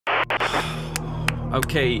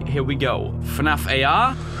Okay, here we go. FNAF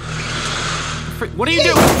AR. What are you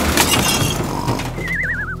doing?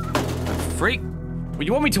 Freak.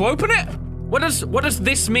 You want me to open it? What does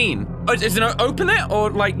this mean? Is it open it, or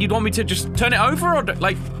like you'd want me to just turn it over, or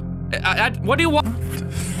like, what do you want? The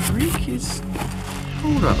freak is.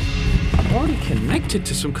 Hold up. I'm already connected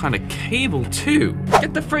to some kind of cable too.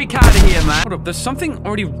 Get the freak out of here, man. Hold up. There's something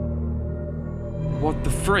already. What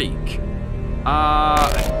the freak?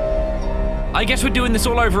 I guess we're doing this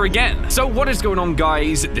all over again. So what is going on,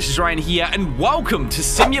 guys? This is Ryan here, and welcome to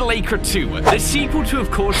Simulacra 2, the sequel to,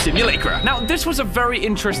 of course, Simulacra. Now, this was a very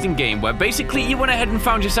interesting game where basically you went ahead and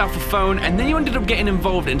found yourself a phone, and then you ended up getting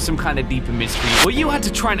involved in some kind of deeper mystery where you had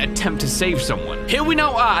to try and attempt to save someone. Here we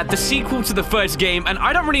now are at the sequel to the first game, and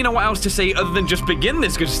I don't really know what else to say other than just begin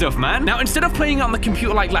this good stuff, man. Now, instead of playing it on the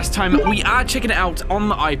computer like last time, we are checking it out on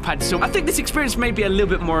the iPad, so I think this experience may be a little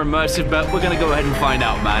bit more immersive, but we're gonna go ahead and find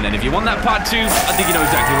out, man. And if you want that part 2, I think you know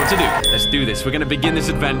exactly what to do. Let's do this. We're gonna begin this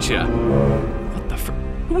adventure. What the fr-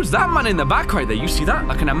 Who was that man in the back right there? You see that?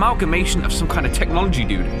 Like an amalgamation of some kind of technology,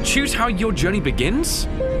 dude. Choose how your journey begins?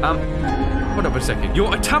 Hold up a second.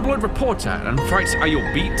 You're a tabloid reporter, and frights are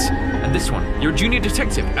your beat. And this one, you're a junior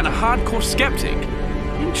detective and a hardcore skeptic.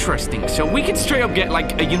 Interesting. So we could straight up get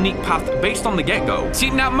like a unique path based on the get-go. See,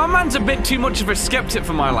 now my man's a bit too much of a skeptic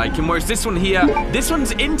for my liking, whereas this one here, this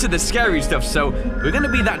one's into the scary stuff, so we're gonna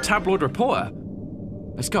be that tabloid reporter.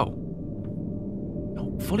 Let's go.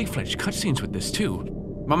 Oh, fully fledged cutscenes with this too.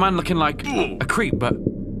 My man looking like a creep, but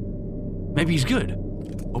maybe he's good.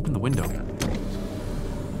 Open the window. Here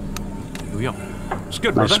we go. It's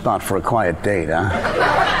good, brother. Nice spot for a quiet date, huh?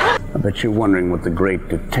 I bet you're wondering what the great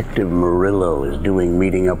Detective Murillo is doing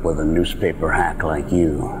meeting up with a newspaper hack like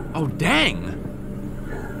you. Oh, dang.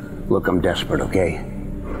 Look, I'm desperate, okay?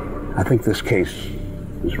 I think this case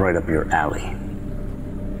is right up your alley.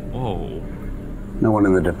 Oh. No one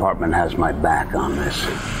in the department has my back on this.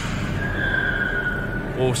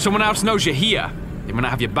 Or someone else knows you're here. They might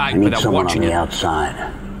not have your back I need without someone watching on the it.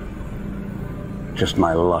 outside. Just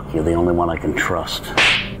my luck, you're the only one I can trust.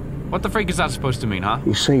 What the freak is that supposed to mean, huh?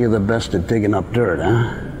 You say you're the best at digging up dirt,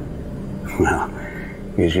 huh? Well,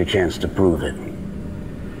 here's your chance to prove it.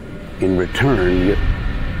 In return,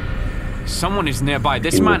 Someone is nearby.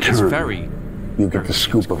 This man is very... You get the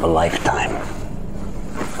scoop of a lifetime.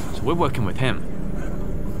 So we're working with him.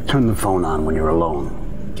 Turn the phone on when you're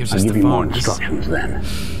alone. Gives I'll us give the you more phone. instructions then.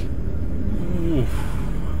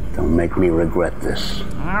 Don't make me regret this.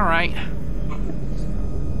 All right.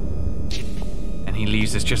 And he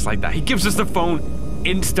leaves us just like that. He gives us the phone.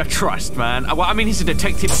 Insta trust, man. Well, I mean, he's a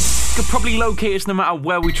detective. He could probably locate us no matter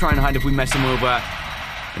where we try and hide if we mess him over.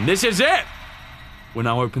 And this is it. We're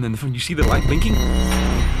now opening the phone. You see the light blinking?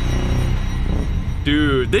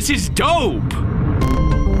 Dude, this is dope.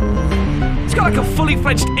 It's got like a fully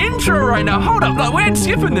fledged intro right now. Hold up, like, we ain't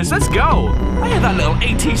skipping this. Let's go. I hear that little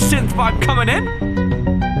 80s synth vibe coming in.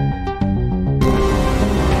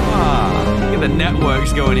 Look at the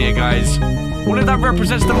networks going here, guys. What if that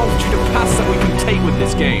represents the multitude of paths that we can take with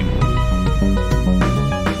this game?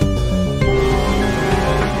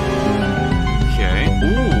 Okay.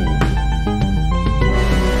 Ooh.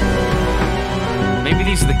 Maybe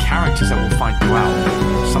these are the characters that we'll find throughout.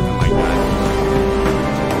 Something like that.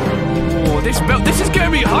 Oh, this is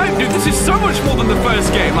getting me hyped, dude. This is so much more than the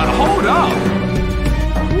first game. Like, hold up.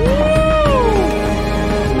 Woo!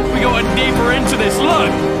 We going deeper into this.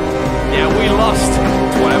 Look. Yeah, we lost to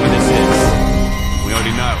whatever this is. We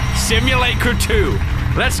already know. Simulacra 2.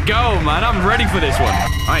 Let's go, man. I'm ready for this one.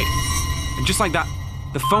 All right. And just like that,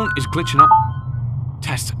 the phone is glitching up.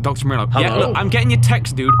 Test, Dr. Murillo. Hello? Yeah, look, I'm getting your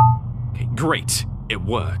text, dude. Okay, great. It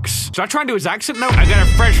works. Should I try and do his accent? No, I got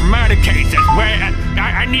a fresh murder case.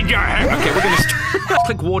 I need your help. Okay, we're gonna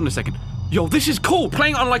click Warden a second. Yo, this is cool.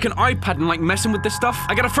 Playing on like an iPad and like messing with this stuff.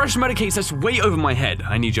 I got a fresh murder case that's way over my head.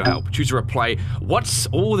 I need your help. Choose a reply. What's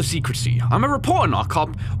all the secrecy? I'm a reporter, not a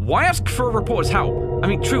cop. Why ask for a reporter's help? I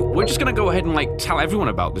mean, true, we're just gonna go ahead and like tell everyone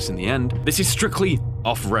about this in the end. This is strictly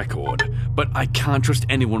off record, but I can't trust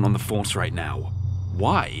anyone on the force right now.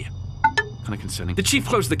 Why? Kind of concerning. The chief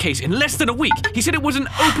closed the case in less than a week. He said it was an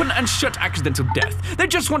open and shut accidental death. They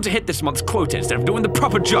just want to hit this month's quota instead of doing the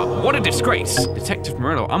proper job. What a disgrace. Detective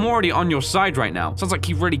Murillo, I'm already on your side right now. Sounds like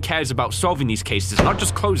he really cares about solving these cases, not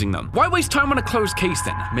just closing them. Why waste time on a closed case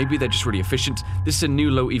then? Maybe they're just really efficient. This is a new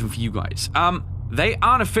low even for you guys. They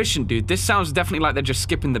aren't efficient, dude. This sounds definitely like they're just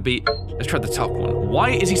skipping the beat. Let's try the top one.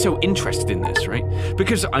 Why is he so interested in this, right?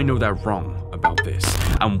 Because I know they're wrong about this,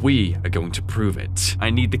 and we are going to prove it. I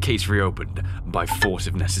need the case reopened by force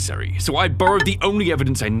if necessary. So I borrowed the only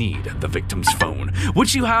evidence I need, the victim's phone,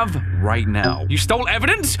 which you have right now. You stole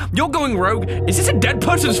evidence? You're going rogue? Is this a dead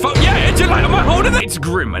person's phone? Yeah, it's like, am I holding it? It's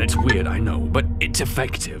grim and it's weird, I know, but it's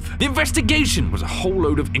effective. The investigation was a whole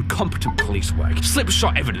load of incompetent police work,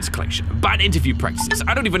 slipshod evidence collection, bad interview practices.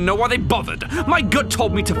 I don't even know why they bothered. My gut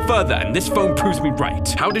told me to further, and this phone proves me right.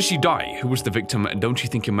 How did she die? Who was the victim? And don't you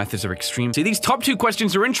think your methods are extreme? See, these top two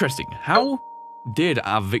questions are interesting. How did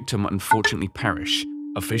our victim unfortunately perish?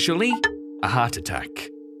 Officially, a heart attack.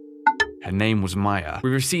 Her name was Maya. We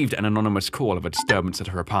received an anonymous call of a disturbance at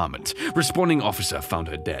her apartment. Responding officer found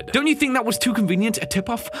her dead. Don't you think that was too convenient a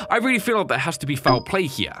tip-off? I really feel like there has to be foul play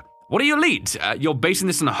here. What are your leads? You're basing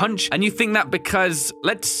this on a hunch, and you think that because...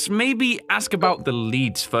 Let's maybe ask about the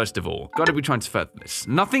leads first of all. Gotta be trying to further this.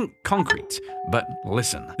 Nothing concrete, but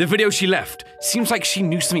listen. The video she left seems like she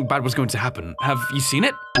knew something bad was going to happen. Have you seen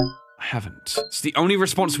it? I haven't. It's the only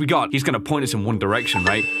response we got. He's gonna point us in one direction,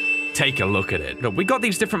 right? Take a look at it. Look, we got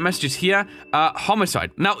these different messages here.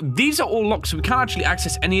 Homicide. Now, these are all locked, so we can't actually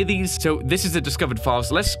access any of these. So this is the discovered files.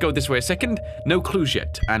 Let's go this way a second. No clues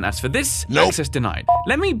yet. And as for this, access denied.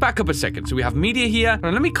 Let me back up a second. So we have media here.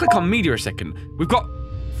 And let me click on media a second. We've got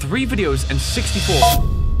 3 videos and 64.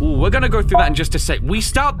 Ooh, we're gonna go through that in just a sec. We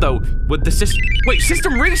start though with the system. Wait,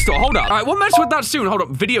 system restore. Hold up. All right, we'll mess with that soon. Hold up.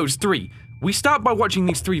 Videos 3. We start by watching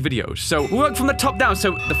these 3 videos. So we work from the top down.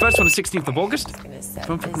 So the first one is 16th of August. So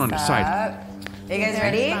I'm flipping on the side. Are you guys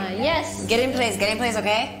ready? Yes. Get in place,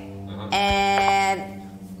 okay? And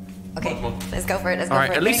okay, let's go for it. All right,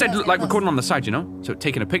 at least I'd like recording on the side, you know? So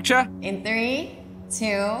taking a picture. In 3,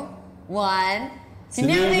 2, 1. To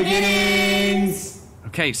new beginnings.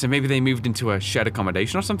 Okay, so maybe they moved into a shared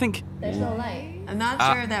accommodation or something? There's no light. I'm not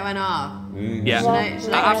sure if that went off. Yeah.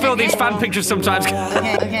 Should I I feel these fan pictures sometimes.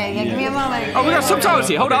 Okay, give me a moment. Oh, we got subtitles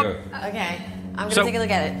here, hold up. Okay, I'm gonna So- take a look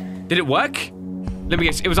at it. Did it work? Let me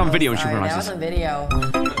guess, it was on video and she Sorry, that realized was this. on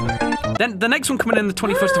video. Then the next one coming in the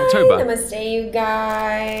 21st of October. Namaste, you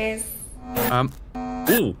guys.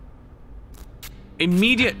 Ooh.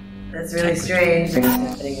 Immediate, That's really strange.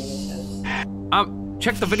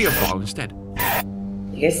 check the video file instead.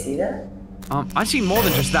 You guys see that? I see more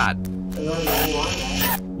than just that.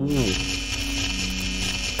 Ooh.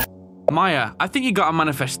 Maya, I think you got a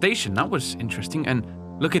manifestation. That was interesting. And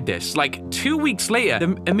look at this. Like 2 weeks later,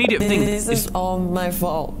 the immediate thing This is all my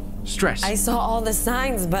fault. stress. I saw all the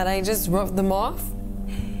signs, but I just wrote them off.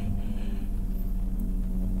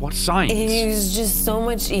 What signs? It was just so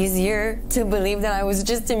much easier to believe that I was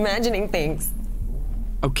just imagining things.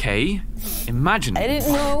 Okay, imagine. I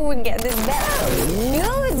didn't know it would get this bad. I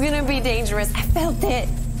knew it's gonna be dangerous. I felt it.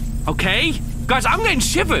 Okay? Guys, I'm getting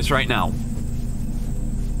shivers right now.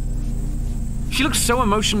 She looks so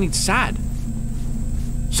emotionally sad.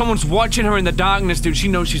 Someone's watching her in the darkness, dude. She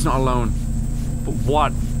knows she's not alone. But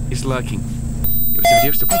what is lurking? It was the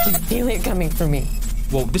video still. I can feel it coming for me.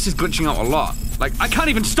 Well, this is glitching out a lot. Like, I can't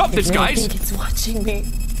even stop this, I guys. think it's watching me.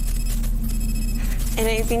 And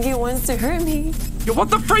I think it wants to hurt me. Yo, what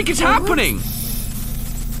the freak is happening?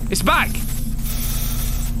 It's back.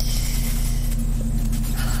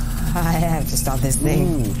 I have to stop this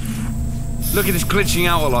thing Look at this glitching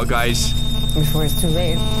out a lot, guys. before it's too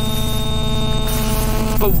late.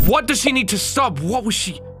 But what does she need to stop? What was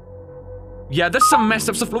she? Yeah, there's some messed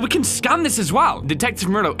up stuff. We can scan this as well. Detective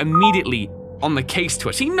Murillo immediately on the case to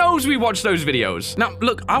us. He knows we watch those videos. Now,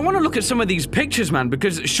 look, I want to look at some of these pictures, man,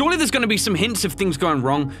 because surely there's going to be some hints of things going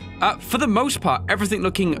wrong. For the most part, everything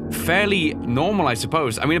looking fairly normal, I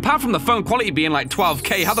suppose. I mean, apart from the phone quality being like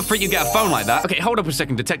 12K, how the freak you get a phone like that? Okay, hold up a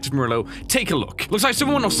second, Detective Murillo. Take a look. Looks like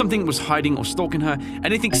someone or something was hiding or stalking her.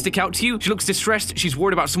 Anything stick out to you? She looks distressed. She's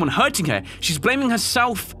worried about someone hurting her. She's blaming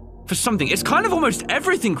herself for something. It's kind of almost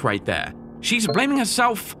everything right there. She's blaming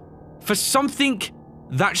herself for something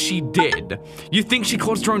that she did. You think she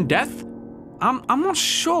caused her own death? I'm not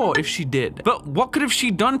sure if she did. But what could have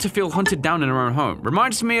she done to feel hunted down in her own home?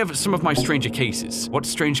 Reminds me of some of my stranger cases. What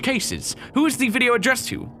strange cases? Who is the video addressed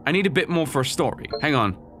to? I need a bit more for a story. Hang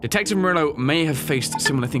on. Detective Murillo may have faced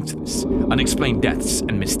similar things to this. Unexplained deaths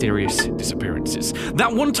and mysterious disappearances.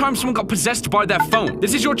 That one time someone got possessed by their phone.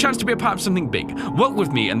 This is your chance to be a part of something big. Work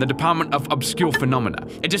with me in the Department of Obscure Phenomena,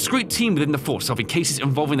 a discreet team within the force solving cases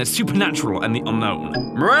involving the supernatural and the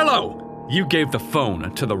unknown. Murillo! You gave the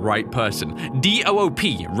phone to the right person.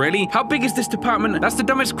 D-O-O-P, really? How big is this department? That's the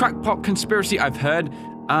dumbest crackpot conspiracy I've heard.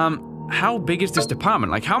 How big is this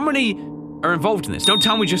department? Like, how many are involved in this? Don't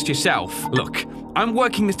tell me just yourself. Look, I'm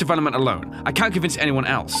working this development alone. I can't convince anyone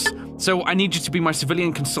else. So I need you to be my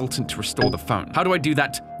civilian consultant to restore the phone. How do I do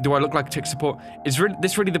that? Do I look like tech support? Is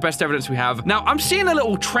this really the best evidence we have? Now, I'm seeing a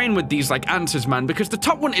little train with these like answers, man, because the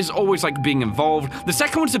top one is always like being involved. The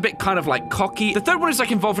second one's a bit kind of like cocky. The third one is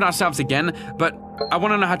like involving ourselves again, but I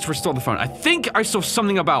want to know how to restore the phone. I think I saw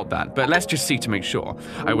something about that, but let's just see to make sure.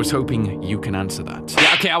 I was hoping you can answer that.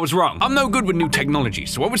 Yeah, okay, I was wrong. I'm no good with new technology,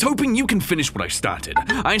 so I was hoping you can finish what I started.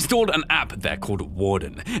 I installed an app there called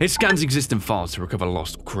Warden. It scans existing files to recover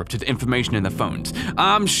lost or corrupted information in the phones.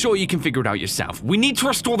 I'm sure you can figure it out yourself. We need to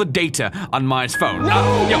restore the data on Maya's phone.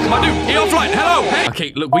 Yo, my dude, he offline, hello! Hey.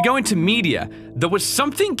 Okay, look, we go into media. There was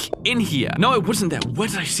something in here. No, it wasn't there. Where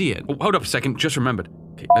did I see it? Oh, hold up a second, just remembered.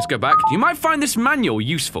 Okay, let's go back. You might find this manual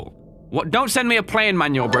useful. What? Don't send me a playing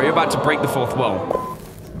manual, bro. You're about to break the fourth wall.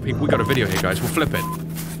 We got a video here, guys. We'll flip it.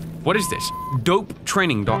 What is this? Dope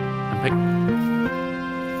training dot.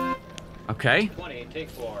 Okay. 20, take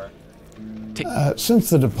 4.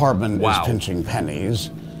 Since the department is pinching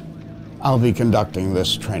pennies, I'll be conducting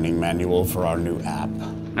this training manual for our new app.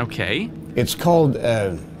 Okay. It's called,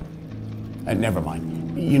 never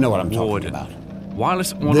mind. You know what I'm talking about.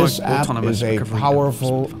 Wireless this app is a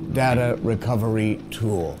powerful data recovery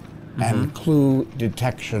tool and clue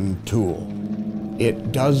detection tool.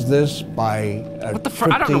 It does this by what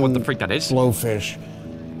the I don't know what the freak that is. Blowfish,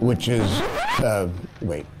 which is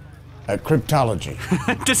cryptology.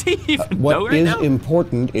 Does he even know what right is now?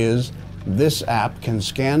 Important is this app can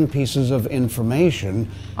scan pieces of information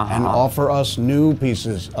and offer us new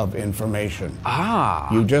pieces of information.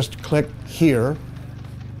 You just click here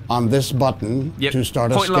on this button to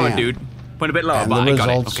start a scan. Point lower, dude. Point a bit lower, and but the I got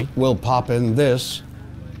it. results will pop in this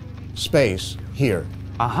space here.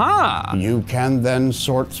 You can then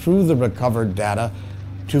sort through the recovered data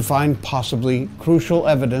to find possibly crucial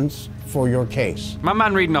evidence for your case. My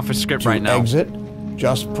man reading off his script right now. To exit,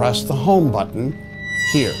 just press the home button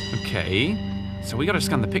here. Okay. So we gotta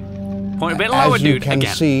scan the pic. Point a bit lower, dude. As you dude. can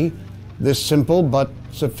see, this simple but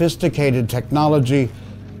sophisticated technology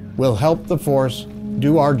will help the Force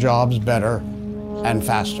do our jobs better and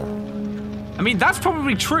faster. I mean, that's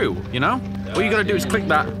probably true, you know? All you gotta do is click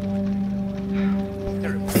that.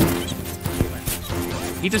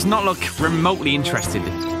 He does not look remotely interested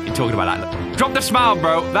in talking about that. Drop the smile,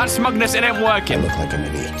 bro. That smugness, it ain't working. I look like an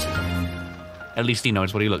idiot. At least he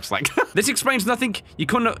knows what he looks like. This explains nothing. You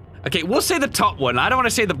couldn't... Okay, we'll say the top one. I don't want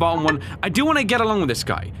to say the bottom one. I do want to get along with this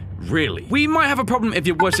guy. Really. We might have a problem if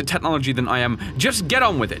you're worse at technology than I am. Just get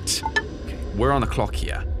on with it. Okay, we're on the clock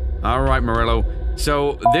here. All right, Murillo.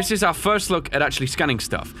 So this is our first look at actually scanning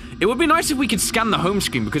stuff. It would be nice if we could scan the home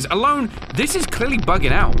screen because alone, this is clearly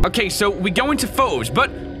bugging out. Okay, so we go into photos,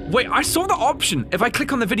 but wait, I saw the option. If I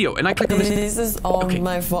click on the video and I click on this... This is all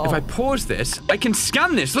my fault. If I pause this, I can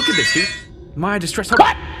scan this. Look at this, dude. Maya distressed.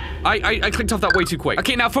 What? I clicked off that way too quick.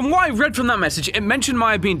 Okay, now from what I read from that message, it mentioned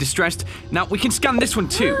Maya being distressed. Now, we can scan this one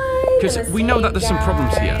too, because we know that there's some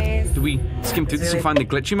problems here. Do we skim through this and find the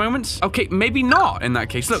glitchy moments? Okay, maybe not in that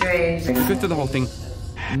case. Look, we go through the whole thing.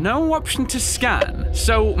 No option to scan.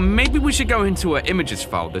 So maybe we should go into our images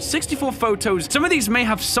file. There's 64 photos. Some of these may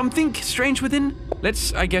have something strange within.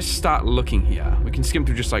 Let's, I guess, start looking here. We can skim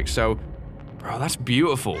through just like so. Bro, that's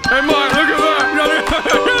beautiful. Hey, Mike, look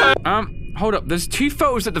at that! Hold up. There's 2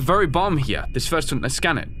 photos at the very bottom here. This first one, let's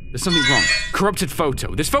scan it. There's something wrong. Corrupted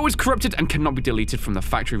photo. This photo is corrupted and cannot be deleted from the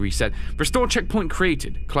factory reset. Restore checkpoint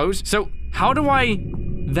created. Close. So how do I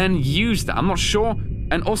then use that? I'm not sure.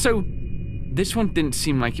 And also, this one didn't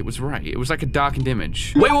seem like it was right. It was like a darkened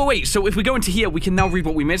image. Wait. So if we go into here, we can now read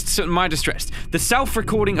what we missed. So Maya distressed. The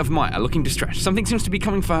self-recording of Maya looking distressed. Something seems to be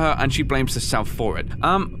coming for her and she blames herself for it.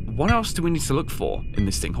 What else do we need to look for in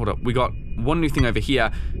this thing? Hold up. We got one new thing over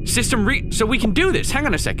here. System so we can do this. Hang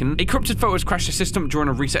on a second. A corrupted photo has crashed the system during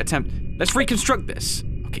a reset attempt. Let's reconstruct this.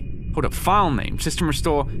 Okay. Hold up. File name. System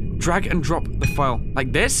restore. Drag and drop the file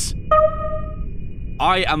like this.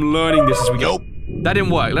 I am learning this as we go. That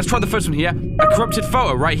didn't work. Let's try the first one here. A corrupted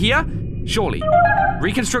photo right here. Surely.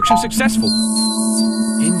 Reconstruction successful.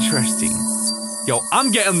 Interesting. Yo,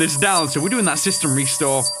 I'm getting this down. So we're doing that system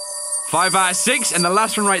restore. 5 out of 6. And the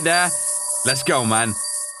last one right there. Let's go, man.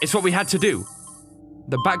 It's what we had to do.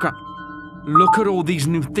 The background. Look at all these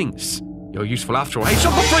new things. You're useful after all. Hey,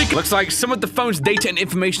 shut the freak! Looks like some of the phone's data and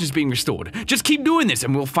information is being restored. Just keep doing this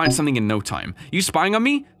and we'll find something in no time. You spying on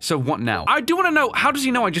me? So what now? I do want to know, how does he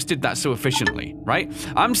know I just did that so efficiently, right?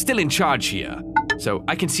 I'm still in charge here. So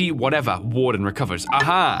I can see whatever Warden recovers.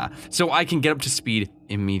 Aha! So I can get up to speed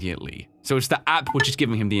immediately. So it's the app which is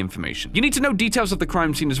giving him the information. You need to know details of the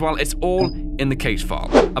crime scene as well. It's all in the case file.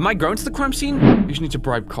 Am I going to the crime scene? You just need to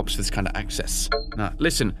bribe cops for this kind of access. Now,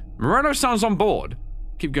 listen, Moreno sounds on board.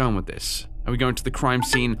 Keep going with this. Are we going to the crime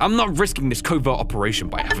scene? I'm not risking this covert operation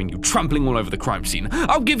by having you trampling all over the crime scene.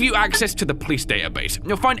 I'll give you access to the police database.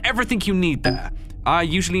 You'll find everything you need there. I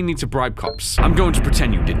usually need to bribe cops. I'm going to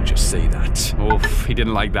pretend you didn't just say that. Oof, he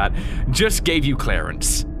didn't like that. Just gave you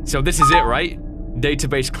clearance. So this is it, right?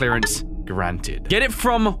 Database clearance granted. Get it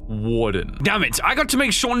from Warden. Damn it, I got to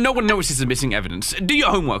make sure no one notices the missing evidence. Do your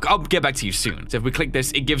homework, I'll get back to you soon. So if we click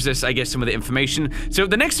this, it gives us, I guess, some of the information. So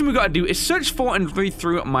the next thing we gotta do is search for and read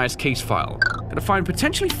through Maya's case file. Gotta find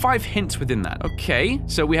potentially 5 hints within that. Okay,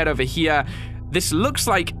 so we head over here. This looks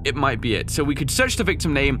like it might be it. So we could search the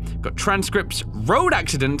victim name, got transcripts, road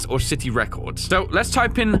accidents, or city records. So let's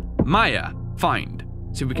type in Maya, find.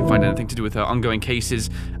 See if we can find anything to do with her ongoing cases.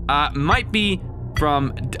 Might be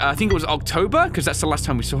from, I think it was October, because that's the last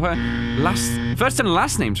time we saw her. First and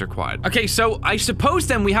last names required. Okay, so I suppose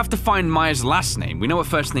then we have to find Maya's last name. We know her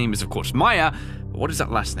first name is, of course, Maya, but what is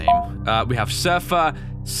that last name? We have Surfer,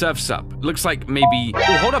 Surfs Up. Looks like maybe,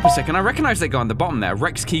 oh, hold up a second. I recognize that guy on the bottom there,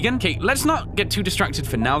 Rex Keegan. Okay, let's not get too distracted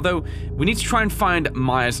for now, though. We need to try and find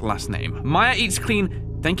Maya's last name. Maya Eats Clean.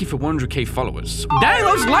 Thank you for 100k followers. Dang,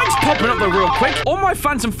 those likes popping up though real quick. All my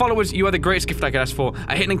fans and followers, you are the greatest gift I could ask for.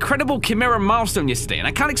 I hit an incredible Chimera milestone yesterday, and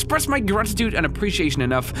I can't express my gratitude and appreciation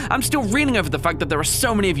enough. I'm still reeling over the fact that there are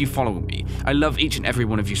so many of you following me. I love each and every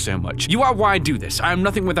one of you so much. You are why I do this. I am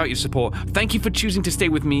nothing without your support. Thank you for choosing to stay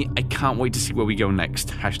with me. I can't wait to see where we go next.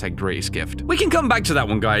 Hashtag greatest gift. We can come back to that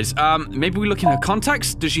one, guys. Maybe we look in her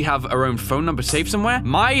contacts. Does she have her own phone number saved somewhere?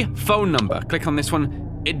 My phone number. Click on this one.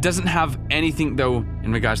 It doesn't have anything, though,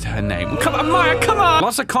 in regards to her name. Come on, Maya, come on!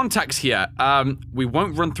 Lots of contacts here. We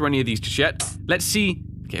won't run through any of these just yet. Let's see.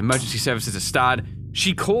 Okay, emergency services are starred.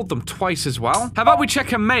 She called them twice as well. How about we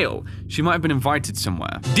check her mail? She might have been invited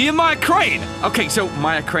somewhere. Dear Maya Crane! Okay, so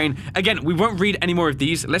Maya Crane. Again, we won't read any more of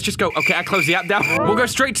these. Let's just go. Okay, I closed the app down. We'll go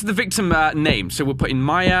straight to the victim name. So we'll put in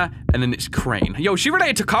Maya, and then it's Crane. Yo, is she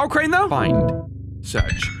related to Carl Crane, though? Find.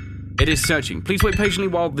 Search. It is searching. Please wait patiently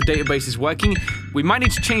while the database is working. We might need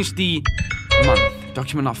to change the month.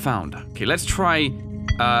 Document not found. Okay, let's try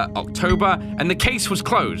October. And the case was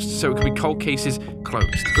closed, so it could be cold cases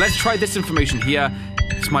closed. Let's try this information here.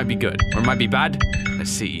 This might be good, or it might be bad. Let's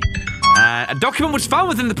see. A document was found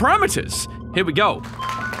within the parameters. Here we go.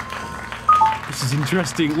 This is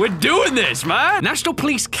interesting. We're doing this, man! National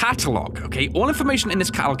Police Catalog. Okay, all information in this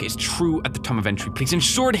catalog is true at the time of entry. Please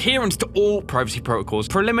ensure adherence to all privacy protocols.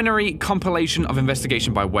 Preliminary compilation of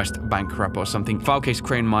investigation by West Bank Rep or something. File case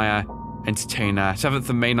Crane Maya, entertainer. 7th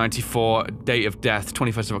of May 94, date of death,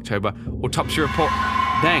 21st of October. Autopsy report.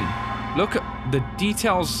 Dang. Look at the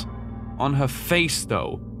details on her face,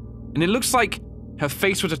 though. And it looks like her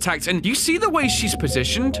face was attacked. And you see the way she's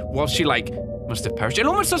positioned while she, like, must have perished. It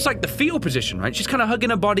almost looks like the fetal position, right? She's kind of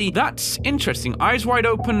hugging her body. That's interesting. Eyes wide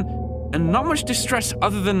open and not much distress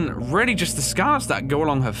other than really just the scars that go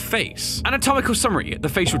along her face. Anatomical summary, the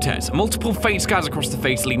facial tears. Multiple faint scars across the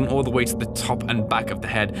face leading all the way to the top and back of the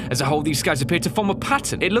head. As a whole, these scars appear to form a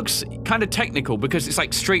pattern. It looks kind of technical because it's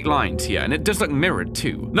like straight lines here, and it does look mirrored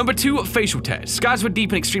too. Number 2, facial tears. Scars were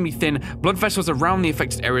deep and extremely thin. Blood vessels around the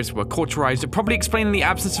affected areas were cauterized, probably explaining the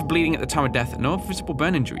absence of bleeding at the time of death. No visible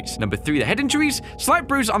burn injuries. Number 3, the head injuries. Slight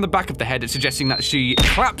bruise on the back of the head, suggesting that she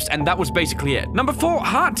collapsed, and that was basically it. Number 4,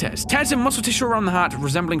 heart tears. Tears in muscle tissue around the heart,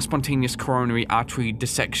 resembling spontaneous coronary artery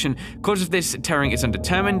dissection. Cause of this tearing is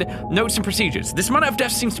undetermined. Notes and procedures. This manner of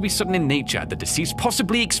death seems to be sudden in nature. The deceased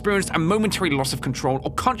possibly experienced a momentary loss of control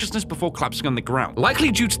or consciousness before collapsing on the ground. Likely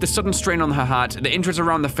due to the sudden strain on her heart, the injuries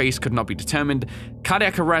around the face could not be determined.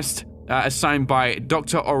 Cardiac arrest assigned by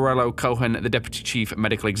Dr. Aurelio Cohen, the Deputy Chief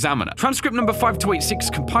Medical Examiner. Transcript number 5286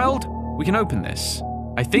 compiled. We can open this.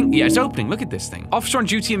 I think, yeah, it's opening. Look at this thing. Officer on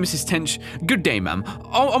duty and Mrs. Tench. Good day, ma'am.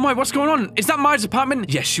 Oh my, what's going on? Is that Maya's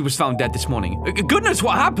apartment? Yes, she was found dead this morning. Goodness,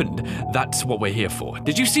 what happened? That's what we're here for.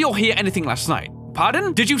 Did you see or hear anything last night?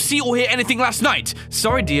 Pardon? Did you see or hear anything last night?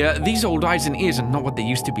 Sorry, dear. These old eyes and ears are not what they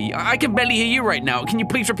used to be. I can barely hear you right now. Can you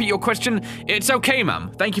please repeat your question? It's okay,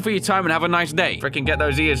 ma'am. Thank you for your time and have a nice day. Freaking get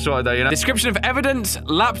those ears sorted though, you know? Description of evidence,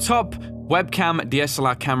 laptop, webcam,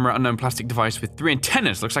 DSLR camera, unknown plastic device with 3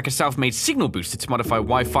 antennas. Looks like a self-made signal booster to modify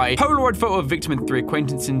Wi-Fi. Polaroid photo of victim and 3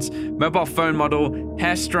 acquaintances. Mobile phone model.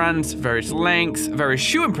 Hair strands, various lengths, various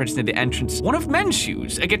shoe imprints near the entrance. One of men's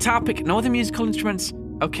shoes. A guitar pick, no other musical instruments.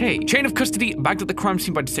 Okay. Chain of custody, bagged at the crime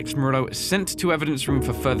scene by Detective Murillo, sent to evidence room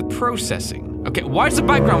for further processing. Okay, why is the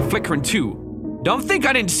background flickering too? Don't think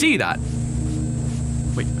I didn't see that.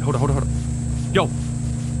 Wait, hold on. Yo.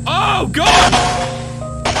 Oh, God!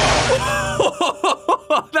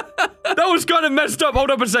 That was kind of messed up. Hold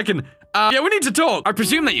up a second. Yeah, we need to talk. I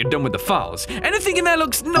presume that you're done with the files. Anything in there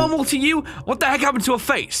looks normal to you? What the heck happened to her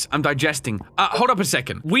face? I'm digesting. Hold up a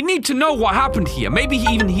second. We need to know what happened here. Maybe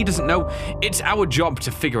even he doesn't know. It's our job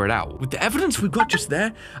to figure it out. With the evidence we've got just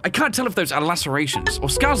there, I can't tell if those are lacerations or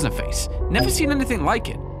scars on her face. Never seen anything like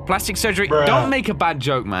it. Plastic surgery. Bruh. Don't make a bad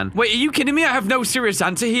joke, man. Wait, are you kidding me? I have no serious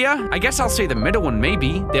answer here. I guess I'll say the middle one,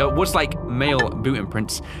 maybe. There was like male boot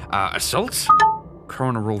imprints. Assault?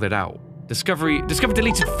 Coroner ruled it out. Discovered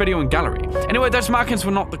deleted video and gallery. Anyway, those markings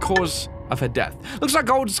were not the cause of her death. Looks like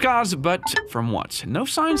old scars, but from what? No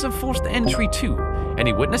signs of forced entry too.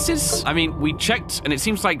 Any witnesses? I mean, we checked, and it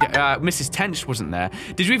seems like Mrs. Tench wasn't there.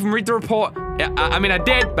 Did you even read the report? Yeah, I mean, I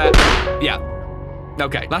did, but yeah.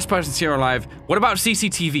 Okay, last person here alive. What about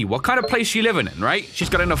CCTV? What kind of place she living in, right? She's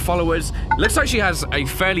got enough followers. Looks like she has a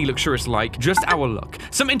fairly luxurious like, just our luck.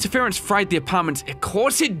 Some interference fried the apartment. Of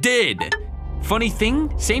course it did. Funny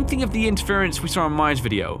thing, same thing of the interference we saw in Maya's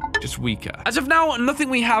video, just weaker. As of now, nothing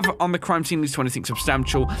we have on the crime scene leads to anything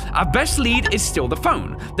substantial. Our best lead is still the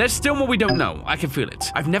phone. There's still more we don't know. I can feel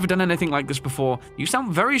it. I've never done anything like this before. You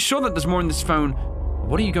sound very sure that there's more in this phone.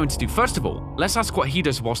 What are you going to do? First of all, let's ask what he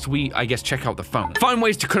does whilst we, I guess, check out the phone. Find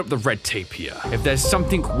ways to cut up the red tape here. If there's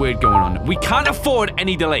something weird going on, we can't afford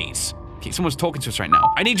any delays. Okay, someone's talking to us right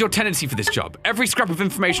now. I need your tenancy for this job. Every scrap of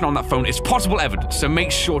information on that phone is possible evidence, so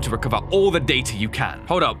make sure to recover all the data you can.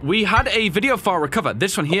 Hold up, we had a video file recover.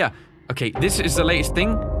 This one here. Okay, this is the latest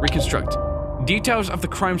thing. Reconstruct. Details of the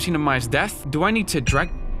crime scene of Maya's death. Do I need to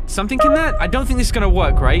drag something in there? I don't think this is gonna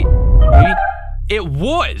work, right? Maybe? It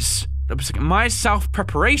was. Maya's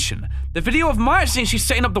self-preparation. The video of Maya saying she's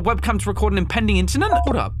setting up the webcam to record an impending incident?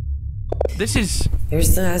 Hold up. This is... There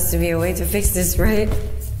still has to be a way to fix this, right?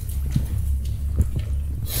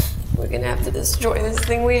 We're gonna have to destroy this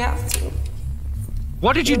thing. We have to.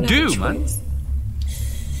 What did you do, man?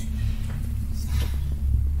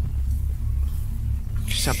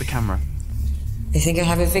 Just set up the camera. I think I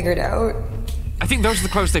have it figured out. I think those are the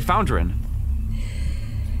clothes they found her in.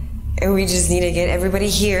 And we just need to get everybody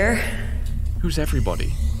here. Who's everybody?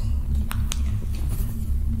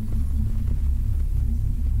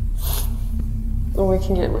 When we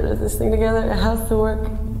can get rid of this thing together, it has to work.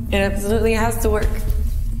 It absolutely has to work.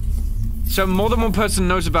 So more than one person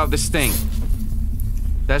knows about this thing.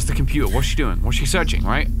 There's the computer. What's she doing? What's she searching,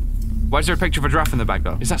 right? Why is there a picture of a giraffe in the back,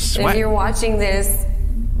 though? Is that sweat? If you're watching this,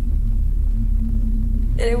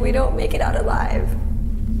 and if we don't make it out alive,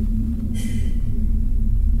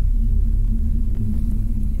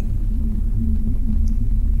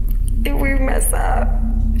 if we mess up,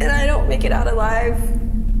 and I don't make it out alive,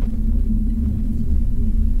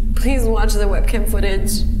 please watch the webcam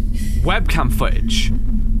footage. Webcam footage?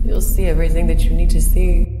 You'll see everything that you need to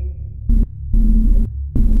see.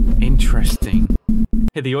 Interesting.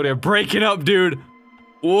 Hit the audio breaking up, dude.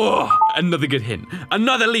 Whoa, another good hint.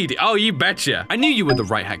 Another lead. Oh, you betcha. I knew you were the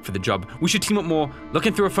right hack for the job. We should team up more.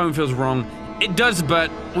 Looking through a phone feels wrong. It does,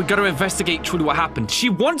 but we gotta investigate truly what happened. She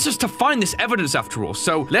wants us to find this evidence after all,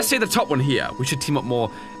 so let's say the top one here. We should team up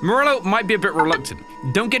more. Morello might be a bit reluctant.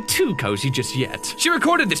 Don't get too cozy just yet. She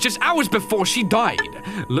recorded this just hours before she died.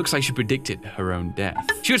 Looks like she predicted her own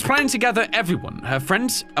death. She was planning to gather everyone, her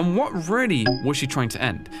friends, and what really was she trying to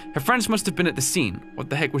end? Her friends must have been at the scene.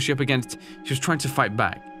 What the heck was she up against? She was trying to fight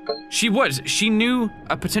back. She knew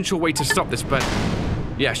a potential way to stop this, but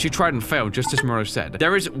yeah, she tried and failed, just as Morello said.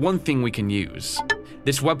 There is one thing we can use.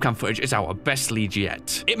 This webcam footage is our best lead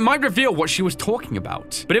yet. It might reveal what she was talking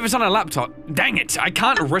about. But if it's on a laptop, dang it, I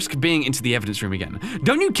can't risk being into the evidence room again.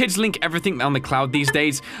 Don't you kids link everything on the cloud these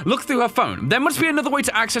days? Look through her phone. There must be another way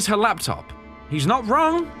to access her laptop. He's not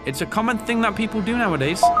wrong. It's a common thing that people do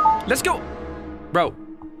nowadays. Let's go. Bro,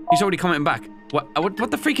 he's already commenting back.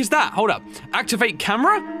 What the freak is that? Hold up. Activate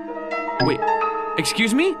camera? Wait,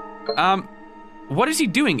 excuse me? What is he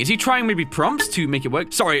doing? Is he trying maybe prompts to make it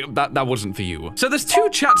work? Sorry, that wasn't for you. So there's two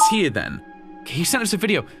chats here then. Okay, he sent us a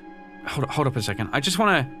video. Hold up a second. I just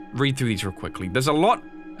want to read through these real quickly. There's a lot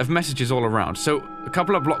of messages all around. So a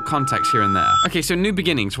couple of blocked contacts here and there. Okay, so new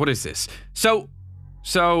beginnings. What is this? So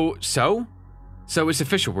it's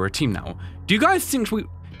official. We're a team now. Do you guys think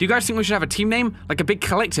we should have a team name? Like a big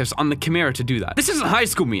collectives on the Chimera to do that? This isn't high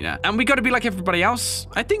school, Mina, and we gotta be like everybody else.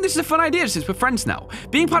 I think this is a fun idea since we're friends now.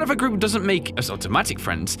 Being part of a group doesn't make us automatic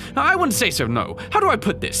friends. Now, I wouldn't say so, no. How do I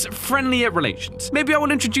put this? Friendlier relations. Maybe I will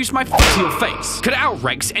introduce my foot to your face. Cut it out,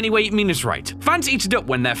 Rex. Anyway, Mina's right. Fans eat it up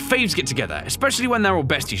when their faves get together, especially when they're all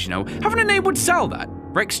besties, you know. Haven't a name would sell that.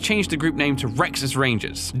 Rex changed the group name to Rex's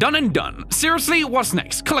Rangers. Done and done. Seriously, what's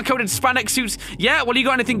next? Color-coded spandex suits? Yeah, well, you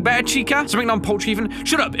got anything better, chica? Something non-poultry even?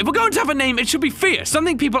 Shut up. If we're going to have a name, it should be fierce.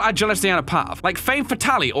 Something people are jealously on a part of. Like Fame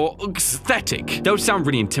Fatale or Aesthetic. Those sound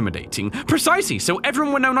really intimidating. Precisely, so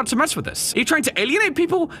everyone would know not to mess with us. Are you trying to alienate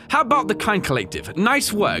people? How about the Kind Collective?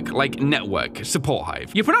 Nice work, like network, support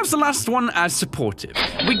hive. You pronounce the last one as supportive.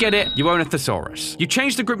 We get it, you own a thesaurus. You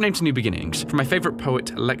changed the group name to New Beginnings, from my favorite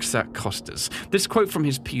poet, Alexa Costas. This quote from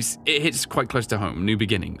his piece, it hits quite close to home, New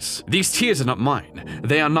Beginnings. These tears are not mine.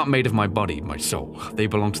 They are not made of my body, my soul. They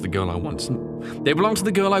belong to the girl I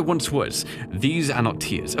once was. These are not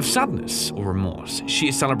tears of sadness or remorse. She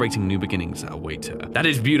is celebrating new beginnings that await her. That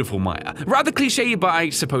is beautiful, Maya. Rather cliche, but I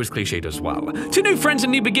suppose cliched as well. Two new friends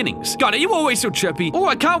and new beginnings. God, are you always so chirpy? Oh,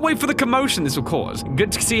 I can't wait for the commotion this will cause.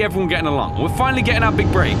 Good to see everyone getting along. We're finally getting our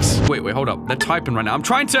big breaks. Wait, hold up. They're typing right now. I'm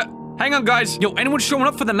trying to... Hang on, guys. Yo, anyone showing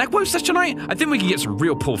up for the network session tonight? I think we can get some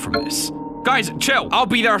real pull from this. Guys, chill. I'll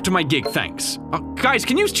be there after my gig, thanks. Guys,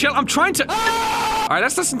 can you chill? I'm trying to... Alright,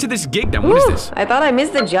 let's listen to this gig then. What is this? I thought I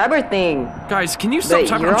missed the jabber thing. Guys, can you stop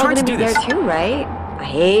typing? I'm trying to do this. You're all gonna be there too, right? I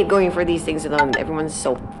hate going for these things alone. Everyone's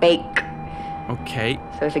so fake. Okay.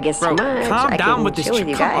 So if it gets too much, calm down with this.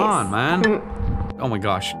 Come on, man. Oh my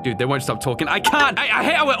gosh, dude, they won't stop talking. I can't. I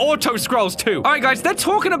hate how it auto scrolls too. All right, guys, they're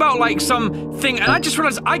talking about like some thing, and I just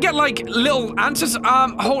realized I get like little answers.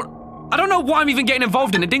 I don't know why I'm even getting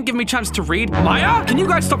involved in it. It didn't give me a chance to read. Maya, can you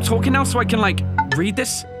guys stop talking now so I can like read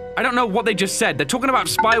this? I don't know what they just said. They're talking about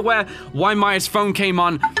spyware, why Maya's phone came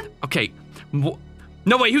on. Okay.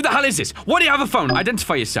 No, wait, who the hell is this? Why do you have a phone?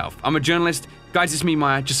 Identify yourself. I'm a journalist. Guys, it's me,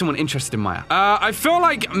 Maya. Just someone interested in Maya. I feel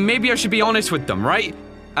like maybe I should be honest with them, right?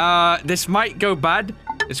 This might go bad.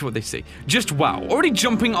 This is what they say. Just wow. Already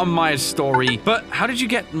jumping on Maya's story. But how did you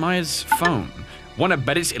get Maya's phone? Wanna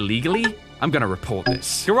bet it's illegally? I'm gonna report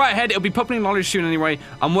this. Go right ahead. It'll be public knowledge soon anyway.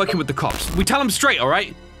 I'm working with the cops. We tell them straight, all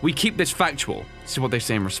right? We keep this factual. This is what they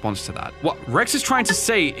say in response to that. What Rex is trying to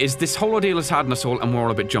say is this whole ordeal has hardened us all and we're all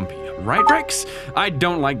a bit jumpy. Right, Rex? I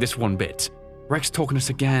don't like this one bit. Rex talking to us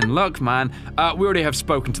again. Look, man, we already have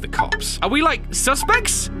spoken to the cops. Are we like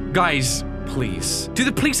suspects? Guys, please. Do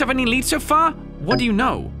the police have any leads so far? What do you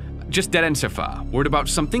know? Just dead end so far. Worried about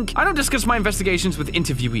something? I don't discuss my investigations with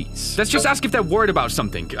interviewees. Let's just ask if they're worried about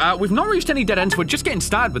something. We've not reached any dead ends. We're just getting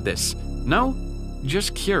started with this. No?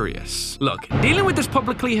 Just curious. Look, dealing with this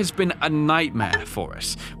publicly has been a nightmare for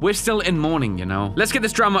us. We're still in mourning, you know? Let's get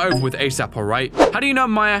this drama over with ASAP, alright? How do you know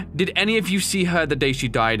Maya? Did any of you see her the day she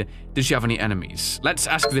died? Did she have any enemies? Let's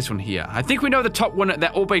ask this one here. I think we know the top one.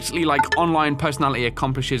 They're all basically like online personality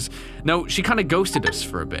accomplishes. No, she kind of ghosted us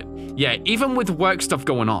for a bit. Yeah, even with work stuff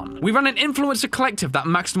going on. We run an influencer collective that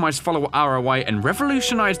maximized follower ROI and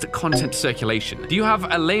revolutionized content circulation. Do you have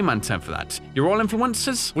a layman term for that? You're all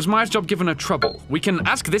influencers? Was Maya's job given her trouble? We can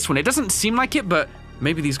ask this one. It doesn't seem like it, but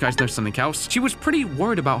maybe these guys know something else. She was pretty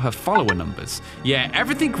worried about her follower numbers. Yeah,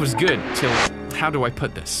 everything was good till, how do I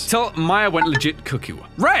put this? Till Maya went legit cuckoo.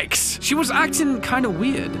 Rex! She was acting kind of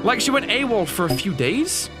weird. Like she went AWOL for a few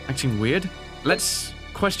days. Acting weird. Let's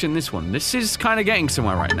question this one. This is kind of getting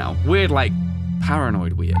somewhere right now. Weird, like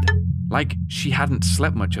paranoid weird. Like she hadn't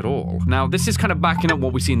slept much at all. Now, this is kind of backing up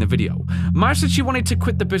what we see in the video. Maya said she wanted to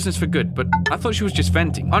quit the business for good, but I thought she was just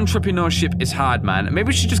venting. Entrepreneurship is hard, man.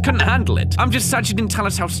 Maybe she just couldn't handle it. I'm just sad she didn't tell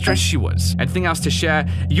us how stressed she was. Anything else to share?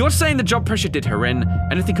 You're saying the job pressure did her in.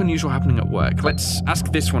 Anything unusual happening at work? Let's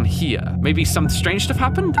ask this one here. Maybe some strange stuff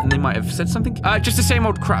happened and they might have said something? Just the same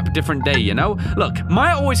old crap, different day, you know? Look,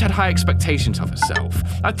 Maya always had high expectations of herself.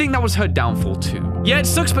 I think that was her downfall too. Yeah, it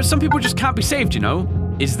sucks, but some people just can't be saved, you know?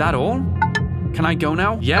 Is that all? Can I go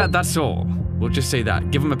now? Yeah, that's all. We'll just say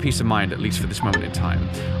that. Give them a peace of mind, at least for this moment in time.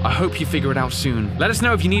 I hope you figure it out soon. Let us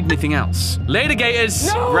know if you need anything else. Later,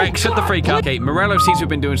 Gators! No, Rex, shut the freak up. Okay, Morello seems to have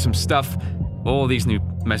been doing some stuff. All these new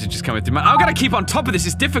messages coming through. Man, I've got to keep on top of this.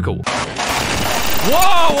 It's difficult.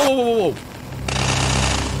 Whoa! Whoa, whoa, whoa, whoa.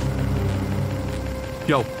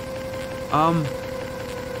 Yo.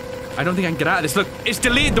 I don't think I can get out of this. Look, it's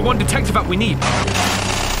deleted the one detective app we need.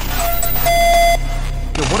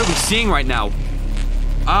 Yo, what are we seeing right now?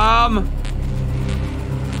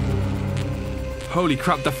 Holy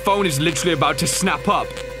crap, the phone is literally about to snap up.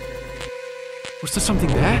 Was there something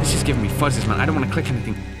there? This is giving me fuzzes, man. I don't want to click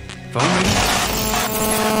anything. Phone, maybe?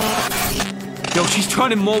 Yo, she's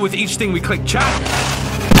turning more with each thing we click. Chat.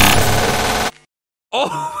 Oh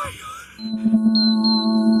my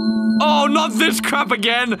god. Oh, not this crap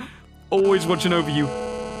again. Always watching over you.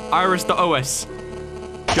 Iris the OS.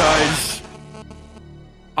 Guys.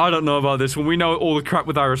 I don't know about this one. We know all the crap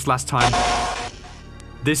with Iris last time.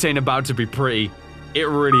 This ain't about to be pretty. It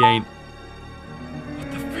really ain't.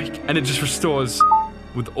 What the freak? And it just restores.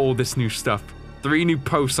 with all this new stuff. 3 new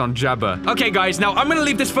posts on Jabba. Okay, guys, now I'm gonna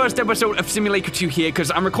leave this first episode of Simulacra 2 here because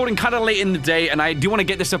I'm recording kind of late in the day and I do want to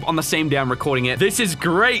get this up on the same day I'm recording it. This is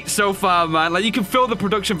great so far, man. Like, you can feel the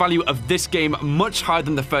production value of this game much higher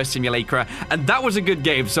than the first Simulacra, and that was a good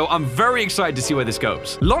game, so I'm very excited to see where this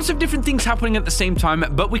goes. Lots of different things happening at the same time,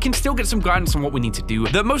 but we can still get some guidance on what we need to do.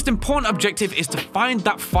 The most important objective is to find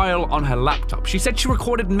that file on her laptop. She said she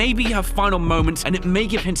recorded maybe her final moments, and it may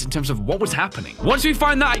give hints in terms of what was happening. Once we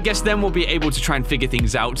find that, I guess then we'll be able to try and figure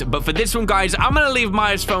things out. But for this one, guys, I'm gonna leave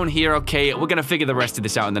Maya's phone here, okay? We're gonna figure the rest of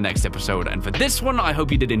this out in the next episode. And for this one, I hope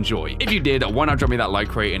you did enjoy. If you did, why not drop me that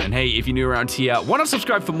like rating? And hey, if you're new around here, why not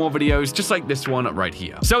subscribe for more videos just like this one right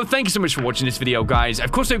here? So thank you so much for watching this video, guys.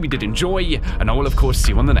 Of course, I hope you did enjoy, and I will, of course,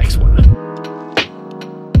 see you on the next one.